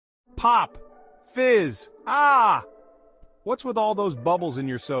Pop! Fizz! Ah! What's with all those bubbles in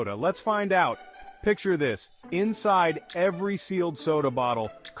your soda? Let's find out. Picture this. Inside every sealed soda bottle,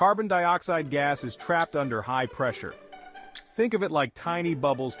 carbon dioxide gas is trapped under high pressure. Think of it like tiny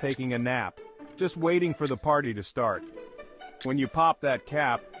bubbles taking a nap, just waiting for the party to start. When you pop that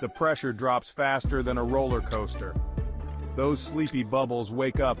cap, the pressure drops faster than a roller coaster. Those sleepy bubbles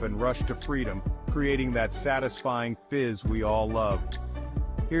wake up and rush to freedom, creating that satisfying fizz we all love.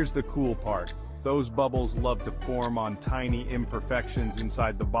 Here's the cool part. Those bubbles love to form on tiny imperfections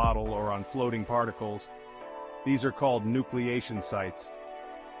inside the bottle or on floating particles. These are called nucleation sites.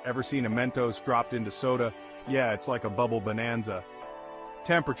 Ever seen a Mentos dropped into soda? Yeah, it's like a bubble bonanza.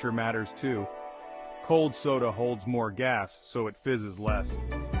 Temperature matters too. Cold soda holds more gas, so it fizzes less.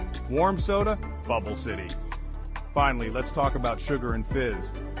 Warm soda? Bubble City. Finally, let's talk about sugar and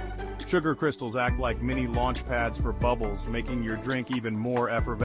fizz. Sugar crystals act like mini launch pads for bubbles, making your drink even more effervescent.